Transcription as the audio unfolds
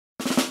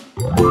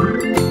Farmer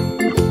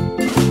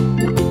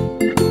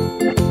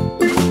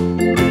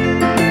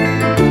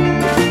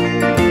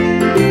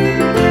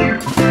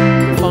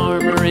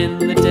in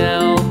the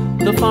dell,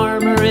 the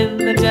farmer in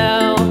the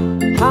dell.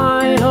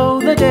 Hi-ho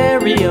the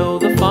dairy-o,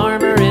 the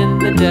farmer in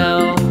the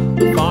dell.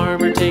 The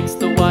farmer takes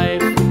the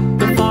wife,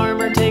 the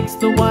farmer takes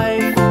the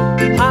wife.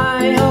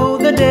 Hi-ho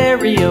the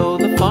dairy-o,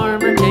 the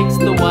farmer takes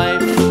the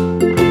wife.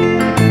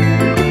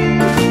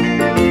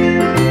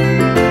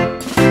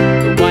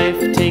 The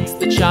wife takes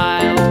the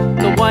child,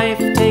 the wife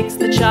takes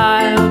the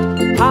child.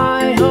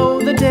 Hi-ho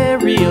the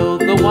dairy-o,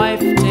 the wife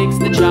takes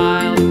the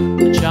child.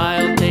 The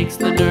child takes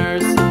the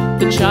nurse,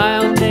 the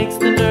child takes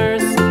the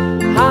nurse.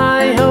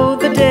 Hi-ho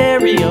the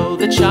dairy-o,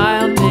 the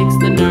child takes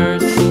the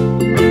nurse.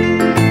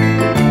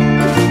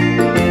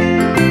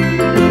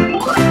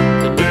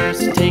 The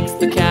nurse takes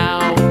the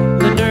cow,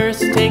 the nurse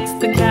takes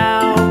the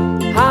cow.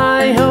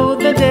 Hi-ho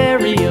the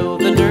dairy-o,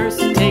 the nurse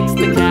takes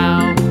the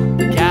cow.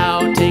 The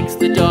cow takes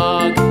the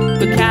dog,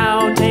 the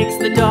cow takes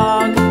the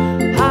dog.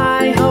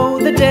 Hi-ho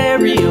the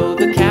dairy-o,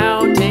 the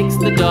cow takes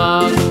the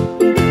dog.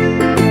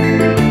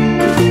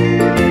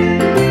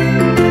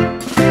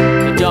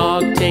 The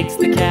dog takes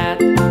the cat,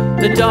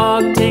 the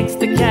dog takes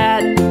the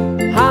cat.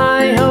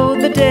 Hi-ho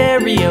the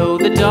dairy-o,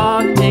 the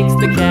dog takes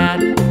the cat.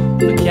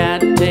 The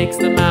cat takes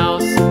the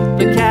mouse,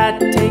 the cat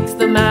takes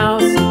the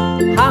mouse.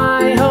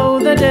 Hi-ho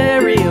the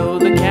dairy-o,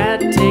 the cat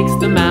takes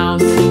the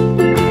mouse.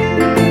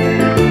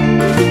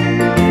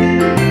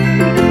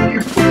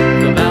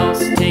 The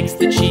mouse takes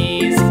the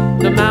cheese,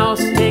 the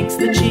mouse takes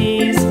the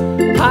cheese.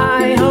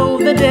 Hi-ho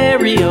the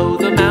dairy-o,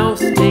 the mouse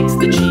takes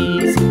the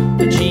cheese.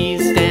 The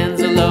cheese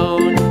stands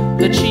alone,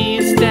 the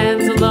cheese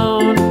stands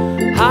alone.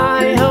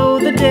 Hi-ho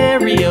the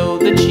dairy-o,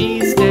 the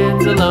cheese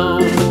stands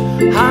alone.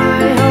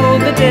 Hi-ho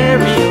the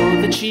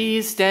dairy-o, the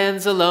cheese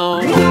stands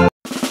alone.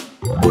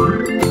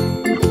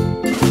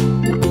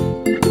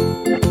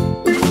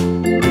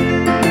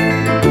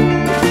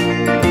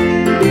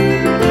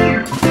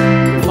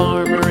 The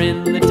farmer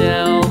in the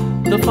dell,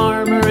 the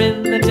farmer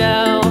in the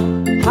dell.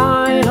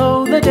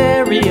 Hi-ho the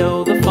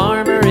dairy-o, the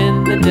farmer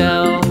in the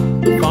dell.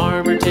 The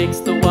farmer takes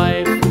the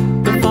wife,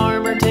 the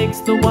farmer takes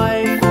the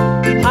wife.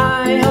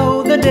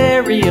 Hi-ho the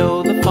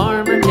dairy-o, the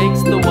farmer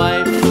takes the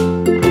wife.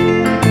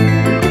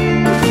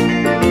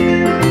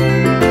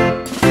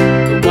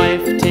 The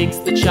wife takes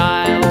the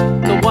child,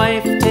 the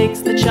wife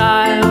takes the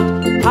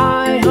child.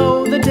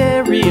 Hi-ho the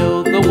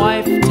dairy-o, the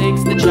wife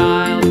takes the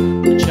child.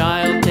 The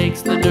child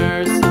takes the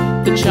nurse,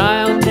 the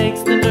child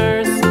takes the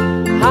nurse.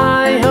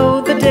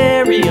 Hi-ho the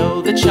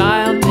dairy-o, the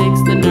child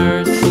takes the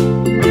nurse.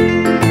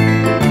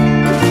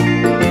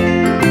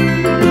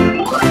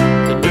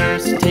 The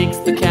nurse takes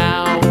the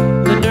cow,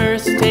 the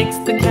nurse takes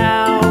the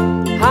cow.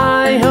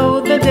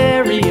 Hi-ho the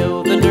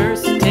dairy-o, the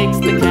nurse takes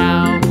the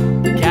cow.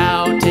 The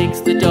cow takes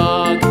the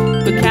dog,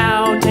 the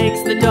cow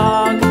takes the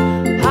dog.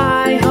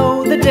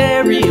 Hi-ho the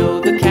dairy-o,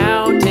 the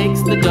cow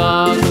takes the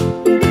dog.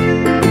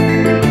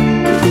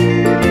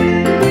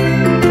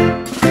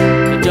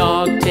 The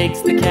dog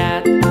takes the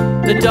cat,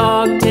 the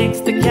dog takes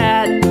the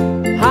cat.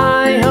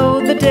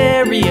 Hi-ho the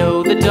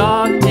dairy-o, the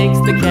dog takes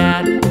the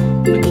cat.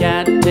 The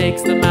cat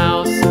takes the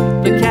mouse,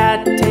 the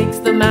cat